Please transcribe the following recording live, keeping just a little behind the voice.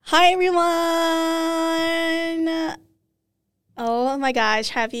Hi everyone. Oh my gosh,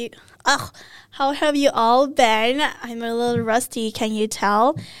 how have you all been? I'm a little rusty, can you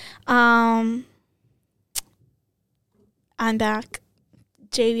tell? I'm back.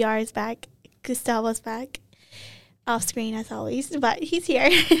 JVR is back. Gustavo's back. Off screen as always, but he's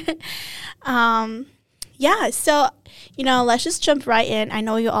here. So let's just jump right in. I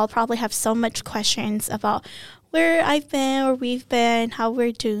know you all probably have so much questions about where I've been, where we've been, how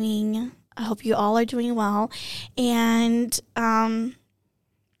we're doing. I hope you all are doing well. And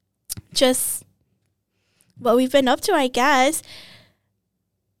just what we've been up to, I guess.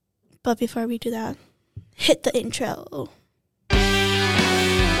 But before we do that, hit the intro.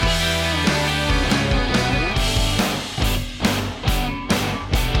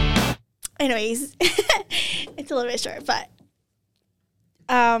 Anyways, it's a little bit short, but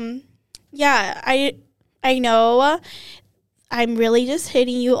I know I'm really just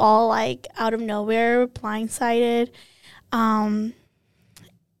hitting you all like out of nowhere, blindsided. But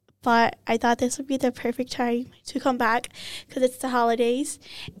I thought this would be the perfect time to come back because it's the holidays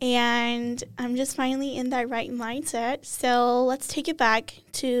and I'm just finally in that right mindset. So let's take it back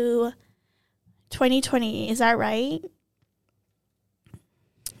to 2020. Is that right?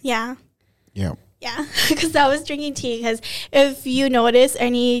 Yeah. Yeah. Yeah, because I was drinking tea. Because if you notice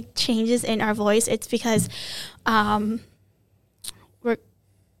any changes in our voice, it's because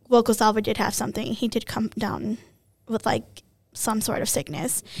Gustavo did have something. He did come down with like some sort of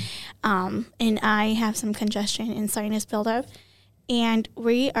sickness, and I have some congestion and sinus buildup. And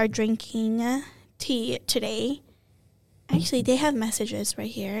we are drinking tea today. Actually, they have messages right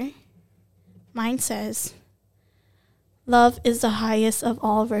here. Mine says, "Love is the highest of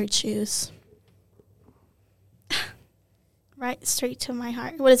all virtues." Right straight to my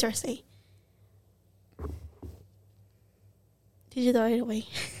heart. What does yours say? Did you throw it away?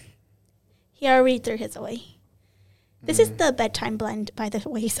 He already threw his away. This is the bedtime blend, by the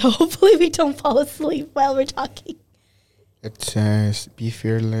way, so hopefully we don't fall asleep while we're talking. It says, be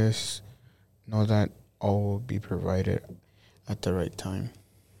fearless, know that all will be provided at the right time.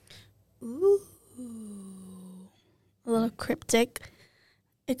 Ooh. A little cryptic.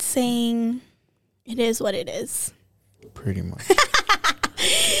 It's saying, it is what it is. Pretty much.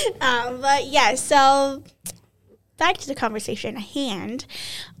 But yeah, so back to the conversation at hand.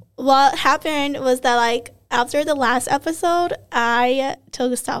 What happened was that, like, after the last episode, I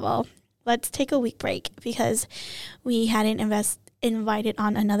told Gustavo, let's take a week break because we hadn't invited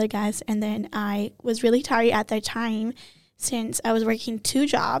on another guest. And then I was really tired at that time since I was working 2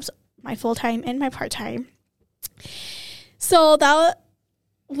 jobs, my full-time and my part-time. So that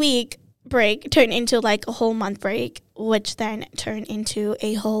week break turned into like a whole month break, which then turned into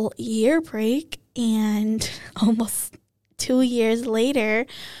a whole year break. And almost 2 years later,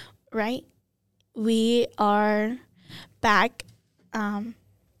 right, we are back.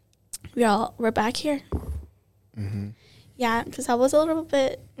 We're back here. Mm-hmm. Yeah, because I was a little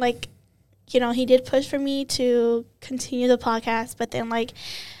bit like, he did push for me to continue the podcast, but then like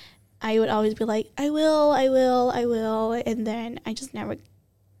I would always be like, I will, and then I just never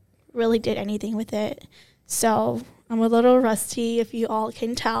really did anything with it. So I'm a little rusty, if you all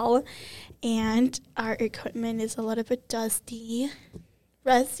can tell, and our equipment is a little bit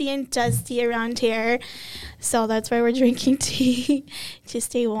rusty and dusty around here. So that's why we're drinking tea to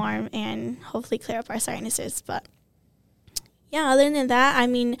stay warm and hopefully clear up our sinuses. But yeah, other than that, I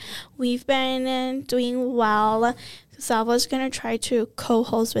mean, we've been doing well. Gustavo's gonna try to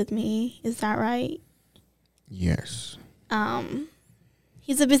co-host with me. Is that right? Yes.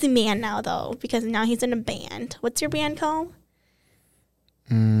 He's a busy man now, though, because now he's in a band. What's your band called?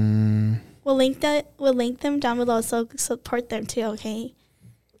 We'll link them down below, so support them too, okay?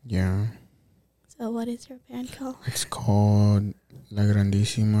 Yeah. So what is your band called? It's called La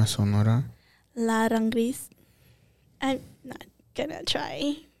Grandísima Sonora. La Rangris. I'm not gonna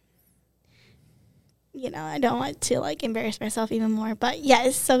try. I don't want to like embarrass myself even more. But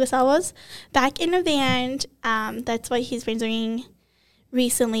yes, so Gustavo's back in a band. That's what he's been doing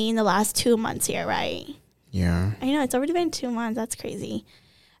recently in the last 2 months here, right? Yeah. I know, it's already been 2 months. That's crazy.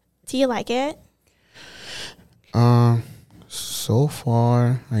 Do you like it? So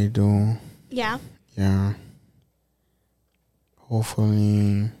far I do. Yeah. Yeah.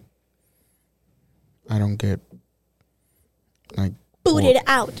 Hopefully I don't get like booted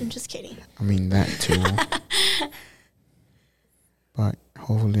out. I'm just kidding. I mean that too. But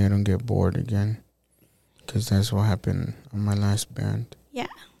hopefully I don't get bored again, because that's what happened on my last band. Yeah.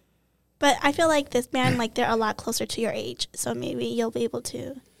 But I feel like this band, like, they're a lot closer to your age, so maybe you'll be able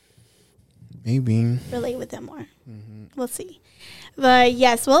to Maybe. relate with them more. Mm-hmm. We'll see. But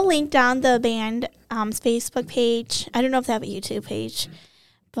yes, we'll link down the band Facebook page. I don't know if they have a YouTube page,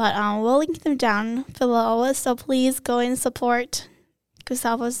 but we'll link them down below. So please go and support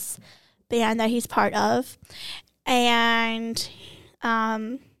Gustavo's band that he's part of. And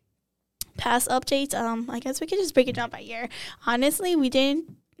past updates, I guess we could just break it down by year. Honestly,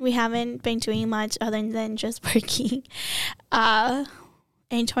 we haven't been doing much other than just working.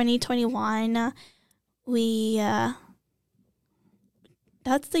 In 2021,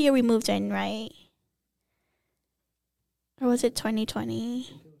 that's the year we moved in, right? Or was it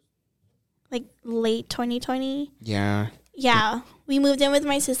 2020? Like late 2020? Yeah. Yeah, we moved in with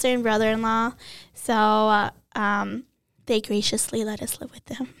my sister and brother-in-law. So they graciously let us live with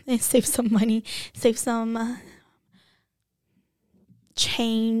them and save some money, save some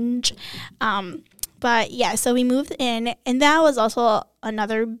change. But yeah, so we moved in, and that was also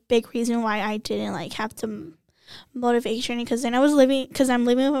another big reason why I didn't like have to motivation, because then I'm living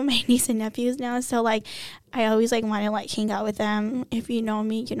with my niece and nephews now, so like I always like want to like hang out with them. If you know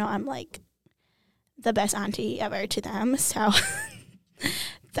me, you know I'm like the best auntie ever to them. So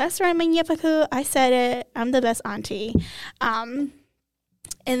that's right, my Nyepaku. I said it. I'm the best auntie. And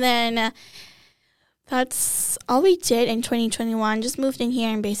then that's all we did in 2021. Just moved in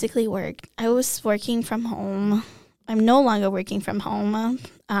here and basically worked. I was working from home. I'm no longer working from home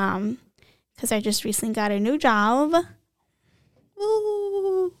because I just recently got a new job.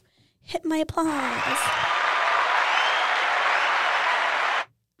 Woo! Hit my applause.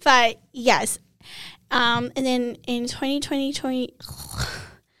 But yes. And then in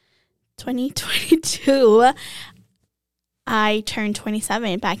 2022, I turned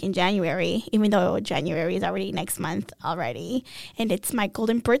 27 back in January, even though January is already next month already. And it's my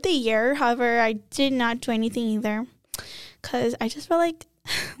golden birthday year. However, I did not do anything either because I just felt like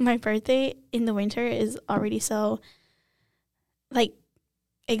my birthday in the winter is already so, like,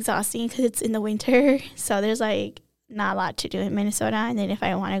 exhausting because it's in the winter. So there's, like, not a lot to do in Minnesota. And then if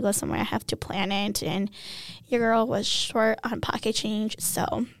I want to go somewhere, I have to plan it. And your girl was short on pocket change,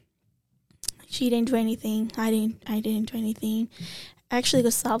 so she didn't do anything. I didn't do anything. Actually,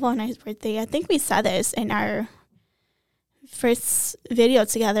 Gustavo and I's birthday, I think we saw this in our first video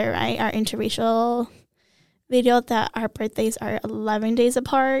together, right? Our interracial video, that our birthdays are 11 days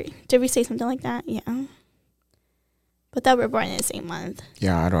apart. Did we say something like that? Yeah. But that we're born in the same month.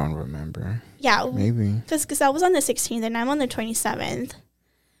 Yeah, I don't remember. Yeah. Maybe. Because Gustavo was on the 16th and I'm on the 27th.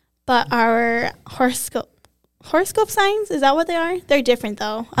 But our horoscope signs, is that what they are? They're different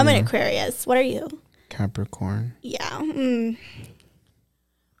though. I'm an Aquarius. What are you? Capricorn. Yeah.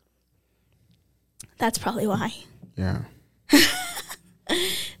 That's probably why. Yeah.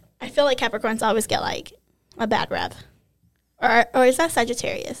 I feel like Capricorns always get like a bad rep. Or is that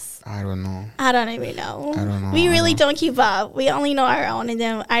Sagittarius? I don't know. I don't even know. I don't know. We really don't keep up. We only know our own, and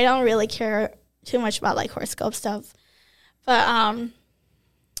then I don't really care too much about like horoscope stuff. But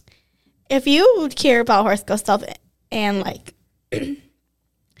if you care about horoscope stuff and like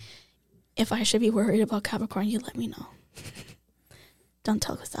if I should be worried about Capricorn, you let me know. Don't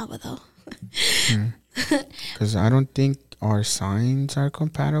tell Gustavo though. Because I don't think our signs are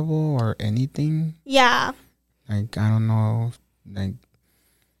compatible or anything. Yeah. Like, I don't know. Like,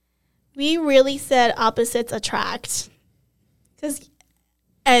 we really said opposites attract. Because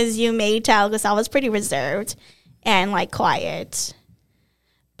as you may tell, Gustavo's pretty reserved and like quiet.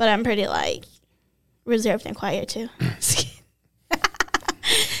 But I'm pretty like reserved and quiet too.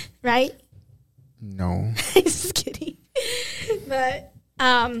 Right? no. Just kidding. But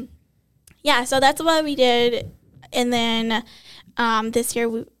yeah, so that's what we did. And then this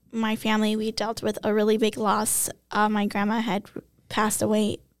year, my family, we dealt with a really big loss. My grandma had passed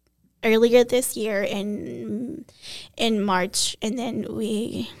away earlier this year in March, and then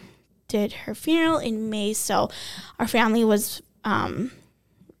we did her funeral in May. So our family was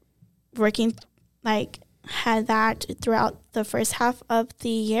working, like, had that throughout the first half of the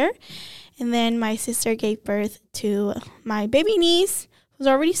year. And then my sister gave birth to my baby niece, who's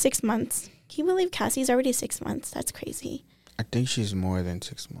already 6 months. Can you believe Cassie's already 6 months? That's crazy. I think she's more than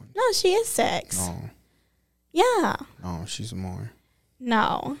 6 months. No, she is 6. No. Yeah. No, she's more.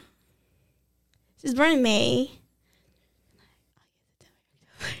 No. She's born in May.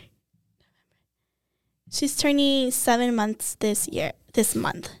 She's turning 7 months this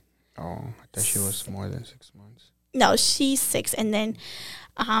month. Oh, I thought she was more than 6 months. No, she's 6. And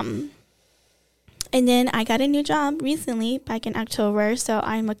then I got a new job recently, back in October. So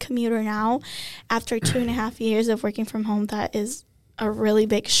I'm a commuter now. After 2.5 years of working from home, that is a really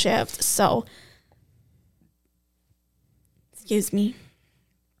big shift. So, excuse me.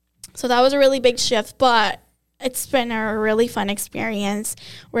 So that was a really big shift, but it's been a really fun experience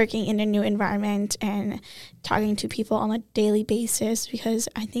working in a new environment and talking to people on a daily basis, because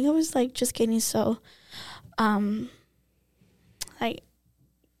I think I was like just getting so like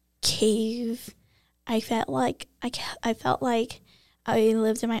cave. I felt like I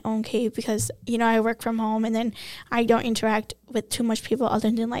lived in my own cave because, you know, I work from home and then I don't interact with too much people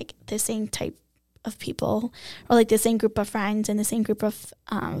other than like the same type of people or like the same group of friends and the same group of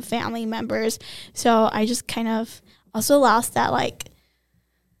family members. So I just kind of also lost that like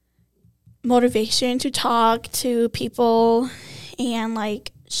motivation to talk to people and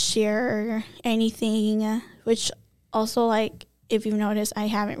like share anything, which also, like, if you've noticed, I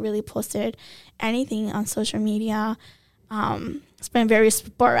haven't really posted anything on social media. It's been very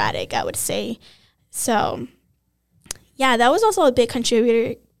sporadic, I would say. So yeah, that was also a big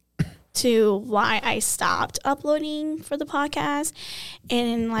contributor to why I stopped uploading for the podcast.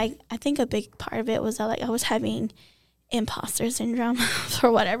 And like, I think a big part of it was that like I was having imposter syndrome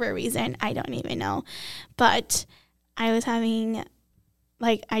for whatever reason. I don't even know. But I was having,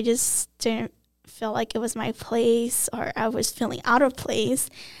 like, I just didn't feel like it was my place, or I was feeling out of place.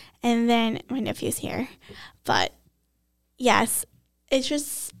 And then my nephew's here. But yes, it's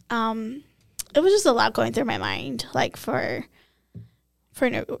just, it was just a lot going through my mind, like for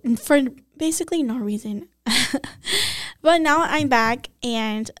basically no reason. But now I'm back,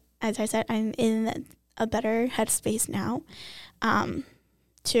 and as I said, I'm in a better headspace now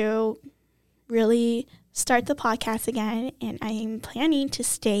to really start the podcast again, and I'm planning to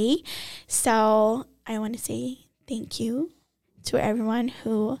stay. So I want to say thank you to everyone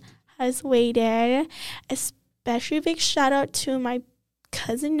who has waited. Especially big shout out to my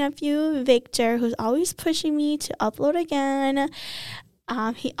cousin nephew Victor, who's always pushing me to upload again.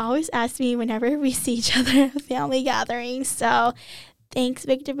 He always asks me whenever we see each other at family gatherings. So thanks,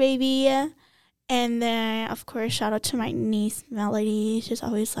 Victor baby. And then of course shout out to my niece Melody. She's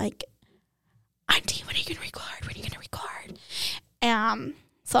always like, Auntie, when are you gonna record? When are you gonna record?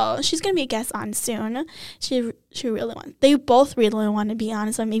 So she's gonna be a guest on soon. She really wants. They both really want to be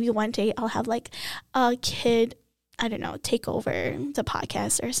on. So maybe one day I'll have like a kid, I don't know, take over the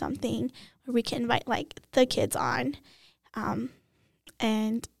podcast or something, where we can invite like the kids on,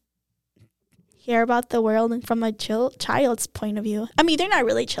 and hear about the world and from a child's point of view. I mean, they're not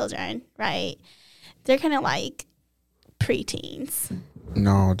really children, right? They're kind of like preteens.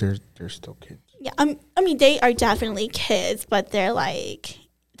 No, they're still kids. Yeah, I mean, they are definitely kids, but they're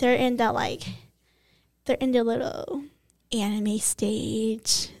in the little anime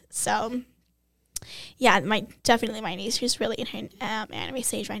stage. So, yeah, my niece, she's really in her anime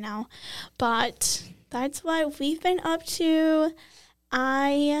stage right now. But that's what we've been up to.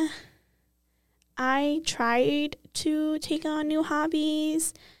 I tried to take on new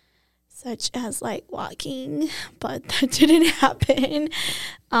hobbies, such as like walking, but that didn't happen.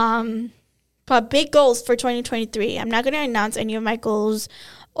 But big goals for 2023. I'm not going to announce any of my goals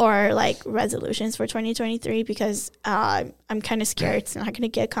or like resolutions for 2023 because I'm kind of scared it's not going to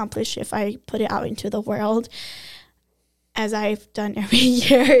get accomplished if I put it out into the world, as I've done every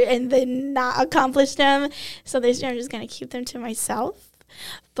year, and then not accomplish them. So this year I'm just going to keep them to myself.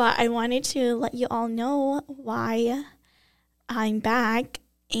 But I wanted to let you all know why I'm back,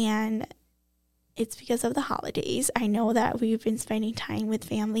 and it's because of the holidays. I know that we've been spending time with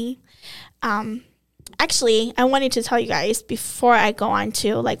family. Actually, I wanted to tell you guys before I go on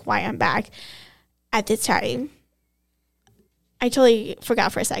to like why I'm back at this time. I totally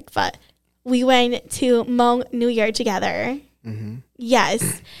forgot for a sec, but we went to Hmong New Year together. Mm-hmm.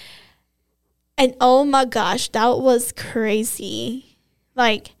 Yes. And oh my gosh, that was crazy.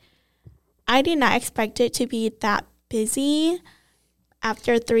 Like, I did not expect it to be that busy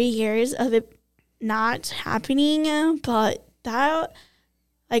after 3 years of it not happening, but that,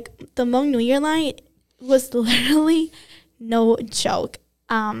 like, the Hmong New Year line was literally no joke.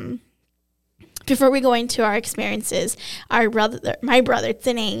 Before we go into our experiences, my brother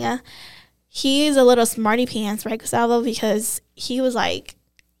Tsineng, he's a little smarty pants, right, Gustavo? Because he was like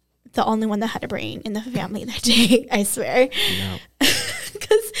the only one that had a brain in the family that day. I swear.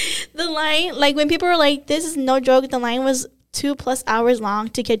 Because the line, like when people were like, "This is no joke," the line was 2+ hours long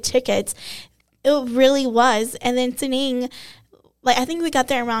to get tickets. It really was. And then Tsineng, like, I think we got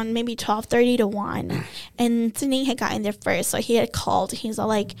there around maybe 12:30 to 1. And Tsineng had gotten there first, so he had called. He's all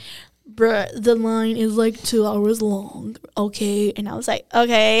like, "Bruh, the line is like 2 hours long, okay?" And I was like,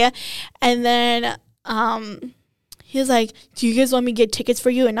 okay. And then he was like, "Do you guys want me to get tickets for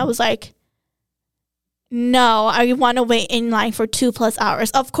you?" And I was like, "No, I want to wait in line for 2+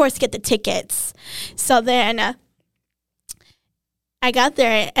 hours. Of course, get the tickets." So then I got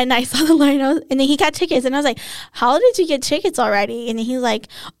there and I saw the line, and then he got tickets, and I was like, "How did you get tickets already?" And then he's like,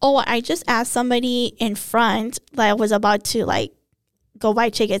 "Oh, I just asked somebody in front that was about to like go buy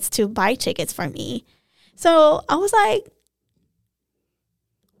tickets to buy tickets for me." So I was like,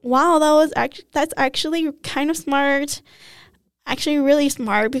 "Wow, that's actually kind of smart. Actually, really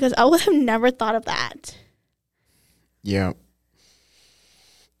smart, because I would have never thought of that." Yeah.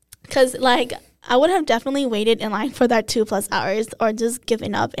 Because like, I would have definitely waited in line for that 2+ hours, or just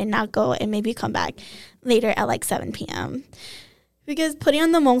given up and not go and maybe come back later at like 7 p.m. Because putting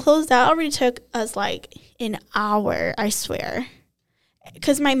on the Hmong clothes, that already took us like an hour, I swear.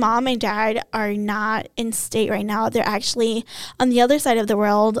 Because my mom and dad are not in state right now. They're actually on the other side of the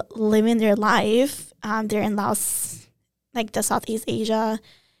world living their life. They're in Laos, like the Southeast Asia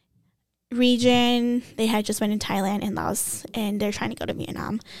region. They had just been in Thailand and Laos, and they're trying to go to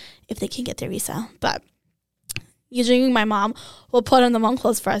Vietnam if they can get their visa. But usually my mom will put on the Hmong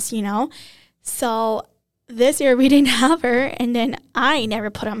clothes for us, So this year we didn't have her, and then I never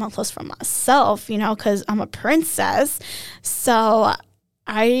put on Hmong clothes for myself, because I'm a princess. So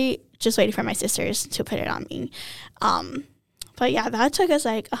I just waited for my sisters to put it on me. But yeah, that took us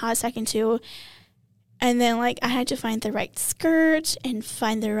like a hot second too. And then like I had to find the right skirt and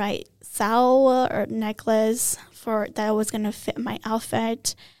find the right sao or necklace for that was gonna fit my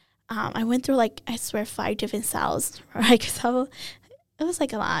outfit. I went through like, I swear, 5 different saos, right? So it was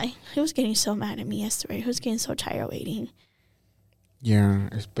like a lie. He was getting so mad at me yesterday. He was getting so tired waiting. Yeah,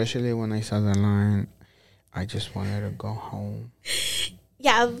 especially when I saw the line, I just wanted to go home.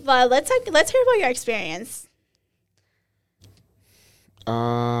 Yeah, but let's hear about your experience.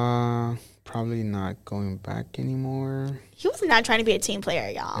 Probably not going back anymore. He was not trying to be a team player,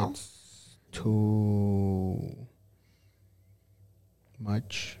 y'all. It's too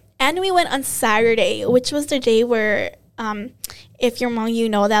much. And we went on Saturday, which was the day where, if you're Hmong, you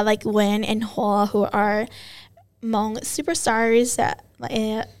know that like Win and Hoa, who are Hmong superstars that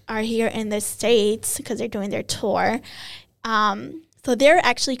are here in the States because they're doing their tour. So they're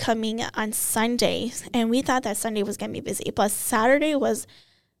actually coming on Sunday, and we thought that Sunday was going to be busy, but Saturday was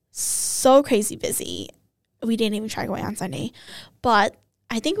so crazy busy. We didn't even try going on Sunday, but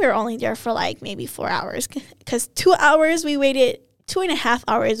I think we were only there for like maybe 4 hours, because 2 hours we waited, 2.5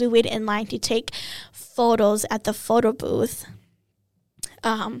 hours we waited in line to take photos at the photo booth.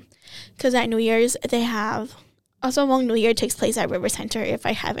 Because at New Year's they have, also Hmong New Year takes place at River Center, if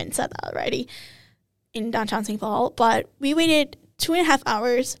I haven't said that already, in downtown St. Paul. But we waited 2.5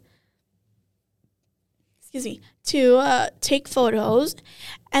 hours, to take photos.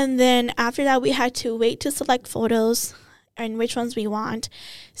 And then after that, we had to wait to select photos and which ones we want.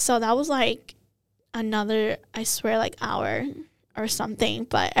 So that was like another, I swear, like hour or something.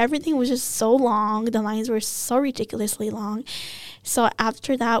 But everything was just so long. The lines were so ridiculously long. So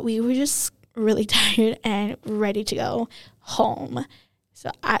after that, we were just really tired and ready to go home.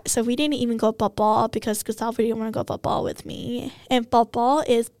 So we didn't even go ball because Gustavo didn't want to go ball with me. And ball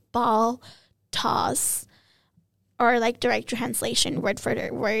is ball toss, or like direct translation, word for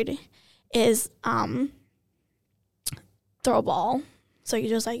word, is throw ball. So you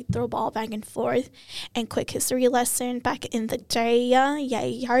just like throw ball back and forth. And quick history lesson, back in the day,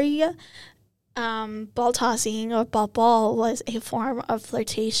 ball tossing or ball was a form of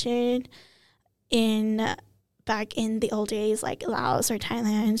flirtation back in the old days, like Laos or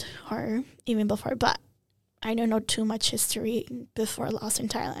Thailand, or even before. But I don't know too much history before Laos and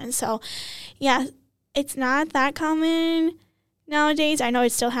Thailand. So yeah, it's not that common nowadays. I know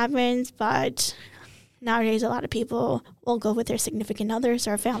it still happens, but nowadays a lot of people will go with their significant others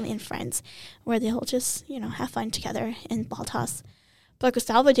or family and friends, where they'll just, have fun together in ball toss. But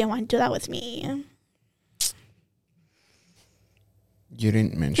Gustavo didn't want to do that with me. You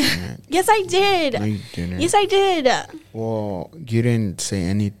didn't mention it. Yes, I did. No, you didn't. Yes, I did. Well, you didn't say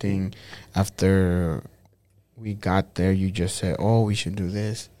anything after we got there. You just said, "Oh, we should do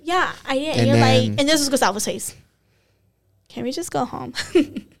this." Yeah, I did. And you're like, and this is Gustavo's face. Can we just go home?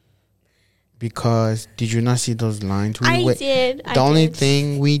 Because did you not see those lines? I did. The only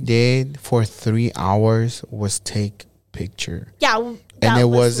thing we did for 3 hours was take picture. Yeah, and it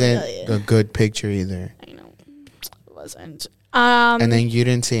wasn't a good picture either. I know, it wasn't. And then you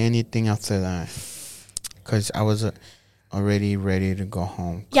didn't say anything after that, because I was already ready to go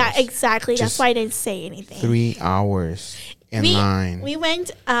home. Yeah, exactly. That's why I didn't say anything. 3 hours in line. We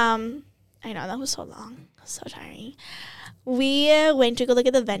went. I know that was so long, so tiring. We went to go look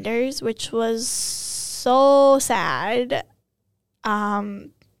at the vendors, which was so sad.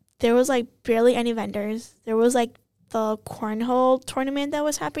 There was like barely any vendors. There was like the cornhole tournament that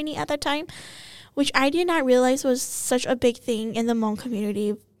was happening at that time, which I did not realize was such a big thing in the Hmong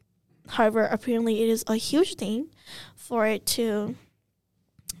community. However, apparently it is a huge thing for it to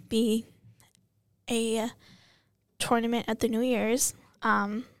be a tournament at the New Year's.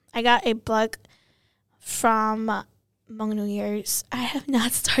 I got a book from Hmong New Year's. I have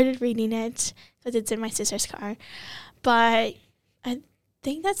not started reading it because it's in my sister's car. But I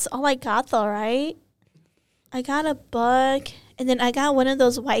think that's all I got though, right? I got a book, and then I got one of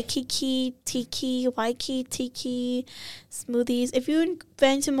those Waikiki Tiki smoothies. If you've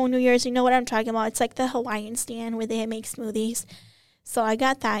been to Hmong New Year's, you know what I'm talking about. It's like the Hawaiian stand where they make smoothies. So I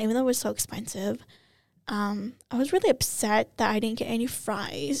got that, even though it was so expensive. I was really upset that I didn't get any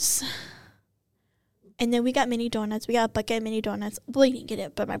fries. And then we got mini donuts. We got a bucket of mini donuts. Well, we didn't get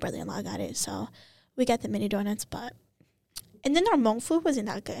it, but my brother-in-law got it. So we got the mini donuts. And then our Hmong food wasn't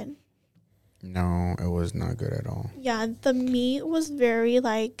that good. No, it was not good at all. Yeah, the meat was very,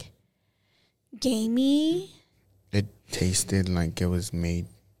 like, gamey. It tasted like it was made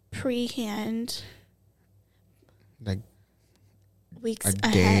pre-hand. Like weeks a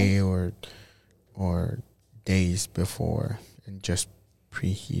ahead. day or days before and just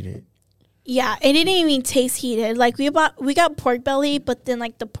preheated. Yeah, it didn't even taste heated. Like we got pork belly, but then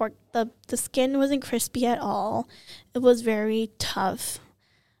like the skin wasn't crispy at all. It was very tough.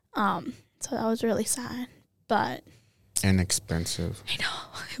 So that was really sad. But And expensive. I know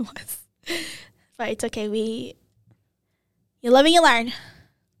it was. But it's okay. You live and you learn.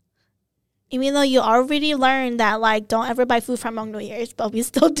 Even though you already learned that, like, don't ever buy food from Hmong New Year's, but we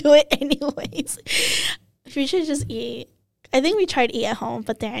still do it anyways. We should just eat. I think we tried to eat at home,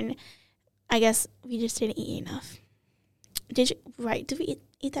 but then I guess we just didn't eat enough. Did we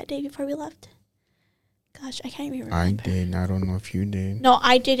eat that day before we left? Gosh, I can't even remember. I did. I don't know if you did. No,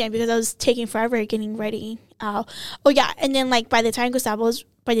 I didn't because I was taking forever getting ready. Oh yeah, and then like by the time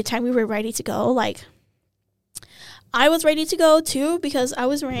we were ready to go, like I was ready to go too because I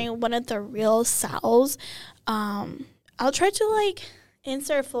was wearing one of the real sals. I'll try to like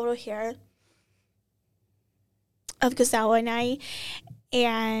insert a photo here of Gustavo and I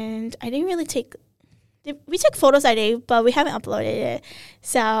didn't really we took photos that day, but we haven't uploaded it.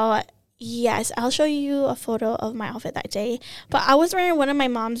 So yes, I'll show you a photo of my outfit that day. But I was wearing one of my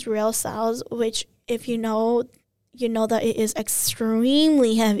mom's real sals, which if you know that it is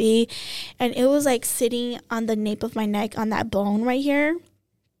extremely heavy, and it was like sitting on the nape of my neck on that bone right here,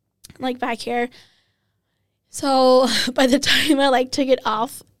 like back here. So by the time I like took it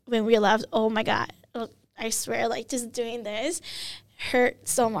off when we left, oh my God, I swear, like just doing this hurt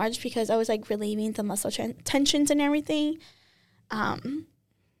so much because I was like relieving the muscle tensions and everything.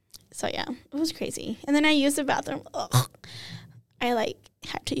 So yeah, it was crazy. And then I used the bathroom. Ugh. I like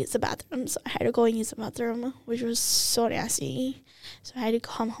had to use the bathroom, so I had to go and use the bathroom, which was so nasty. So I had to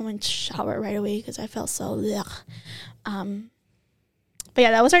come home and shower right away because I felt so ugh. But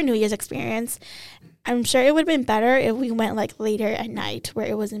yeah, that was our New Year's experience. I'm sure it would have been better if we went like later at night where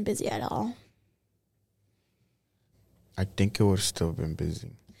it wasn't busy at all. I think it would have still been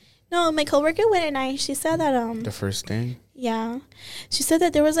busy. No, my coworker went at night. She said that the first day? Yeah. She said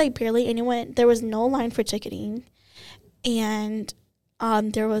that there was like barely anyone. There was no line for ticketing. And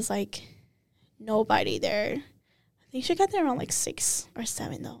there was like nobody there. I think she got there around like 6 or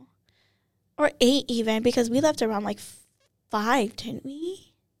 7 though. Or 8 even, because we left around like 5, didn't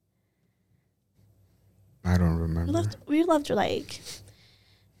we? I don't remember. We left like,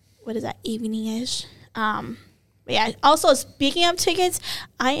 what is that, evening-ish? But yeah, also speaking of tickets,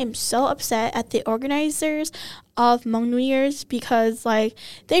 I am so upset at the organizers of Hmong New Year's because like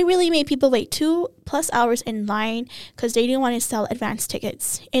they really made people wait 2+ hours in line because they didn't want to sell advance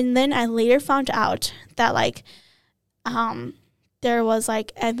tickets. And then I later found out that like there was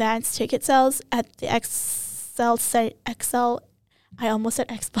like advanced ticket sales at the I almost said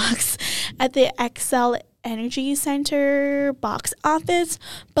Xbox at the Xcel Energy Center box office,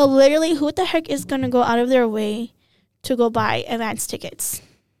 but literally who the heck is going to go out of their way to go buy advance tickets?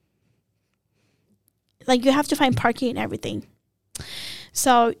 Like you have to find parking and everything.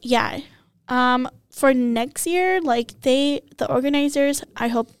 So yeah, for next year, like the organizers, I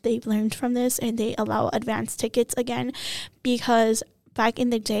hope they've learned from this and they allow advance tickets again, because back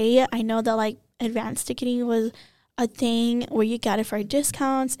in the day, I know that like advance ticketing was a thing where you got it for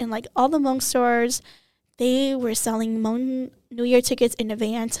discounts, and like all the Hmong stores, they were selling Hmong New Year tickets in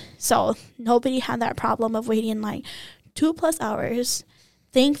advance, so nobody had that problem of waiting in like 2+ hours.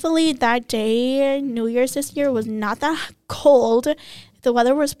 Thankfully, that day, New Year's this year, was not that cold. The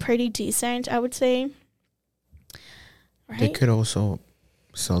weather was pretty decent, I would say. Right? They could also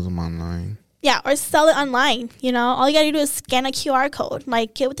sell them online. Yeah, or sell it online. You know, all you gotta do is scan a QR code.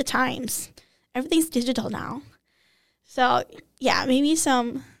 Like, get with the times. everything's digital now. So yeah, maybe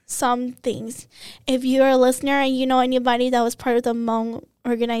some things. If you're a listener and you know anybody that was part of the Hmong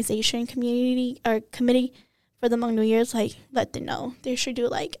organization community or committee for the Hmong New Year's, like, let them know. They should do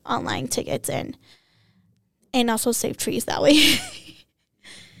like online tickets and also save trees that way.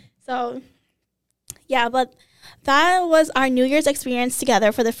 So yeah, but that was our New Year's experience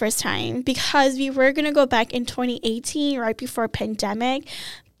together for the first time, because we were going to go back in 2018 right before pandemic,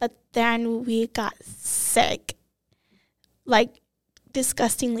 but then we got sick, like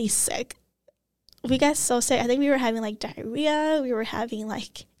disgustingly sick. We got so sick. I think we were having like diarrhea. We were having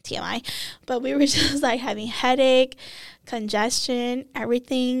like TMI, but we were just like having headache, congestion,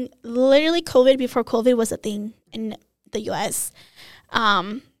 everything. Literally COVID before COVID was a thing in the US.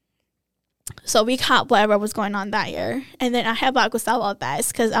 So we caught whatever was going on that year. And then I had bought Gustavo a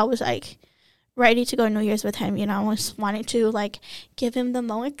vest because I was like ready to go New Year's with him. You know, I just wanted to like give him the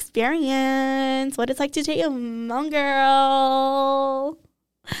Hmong experience, what it's like to date a Hmong girl.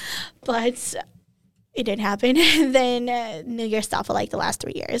 But it didn't happen. And then New Year's stopped for like the last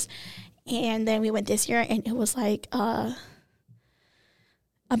 3 years. And then we went this year and it was like a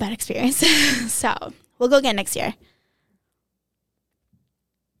bad experience. So we'll go again next year.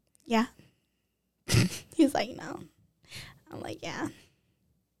 Yeah. He's like, no. I'm like, yeah.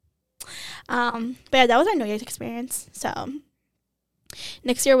 But yeah, that was our New Year's experience. So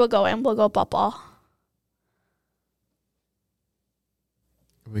next year we'll go Bopal.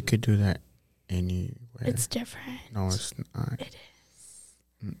 We could do that anywhere. It's different. No, it's not. It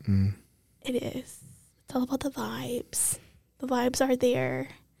is. Mm-mm. It is. It's all about the vibes. The vibes are there.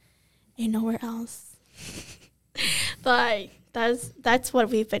 Ain't nowhere else. But that's what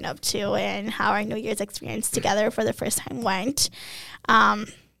we've been up to and how our New Year's experience together for the first time went.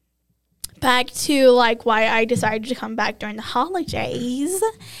 Back to like why I decided to come back during the holidays.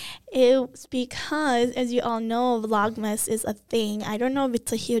 It was because, as you all know, Vlogmas is a thing. I don't know if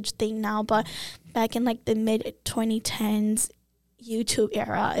it's a huge thing now, but back in like the mid 2010s YouTube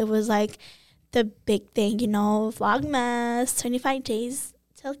era, it was like the big thing, you know, Vlogmas, 25 days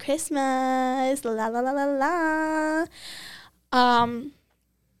till Christmas, la la la la la.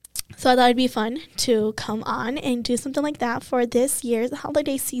 So I thought it'd be fun to come on and do something like that for this year's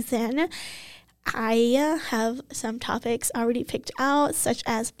holiday season. I have some topics already picked out, such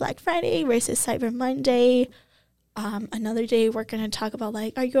as Black Friday versus Cyber Monday. Another day we're going to talk about,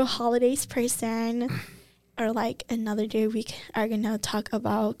 like, are you a holidays person? Or, like, another day we are going to talk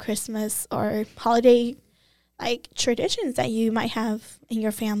about Christmas or holiday, like, traditions that you might have in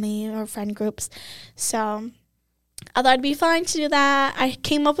your family or friend groups. So I thought it'd be fun to do that. I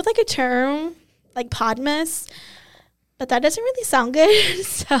came up with, like, a term, like Podmas, but that doesn't really sound good.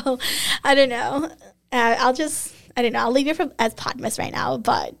 So I don't know. I'll leave it as Podmas right now.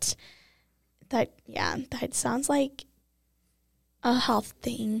 But that sounds like a health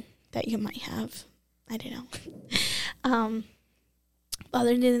thing that you might have. I don't know.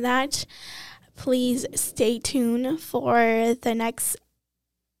 Other than that, please stay tuned for the next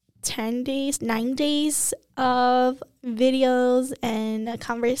 9 days of videos and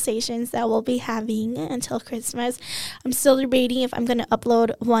conversations that we'll be having until Christmas. I'm still debating if I'm going to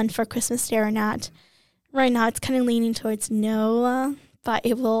upload one for Christmas Day or not. Right now, it's kind of leaning towards no, but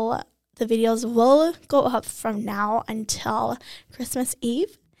the videos will go up from now until Christmas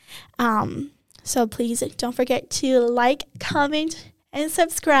Eve. So please don't forget to like, comment, and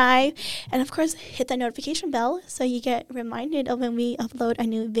subscribe, and of course hit the notification bell so you get reminded of when we upload a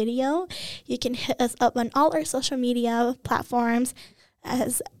new video. You can hit us up on all our social media platforms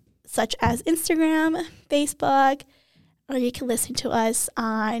such as Instagram, Facebook, or you can listen to us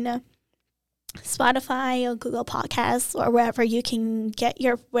on Spotify or Google Podcasts or wherever you get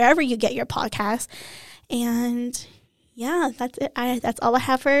your podcasts. And yeah, that's it. That's all I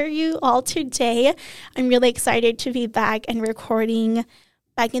have for you all today. I'm really excited to be back and recording,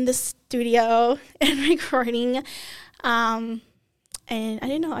 back in the studio and recording. And I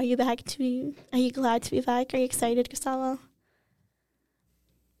don't know, are you glad to be back? Are you excited, Gustavo?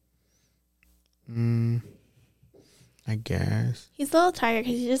 I guess. He's a little tired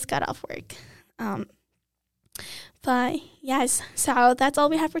because he just got off work. But yes, so that's all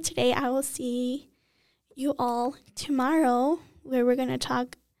we have for today. I will see you all tomorrow, where we're going to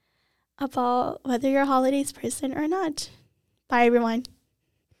talk about whether you're a holidays person or not. Bye, everyone.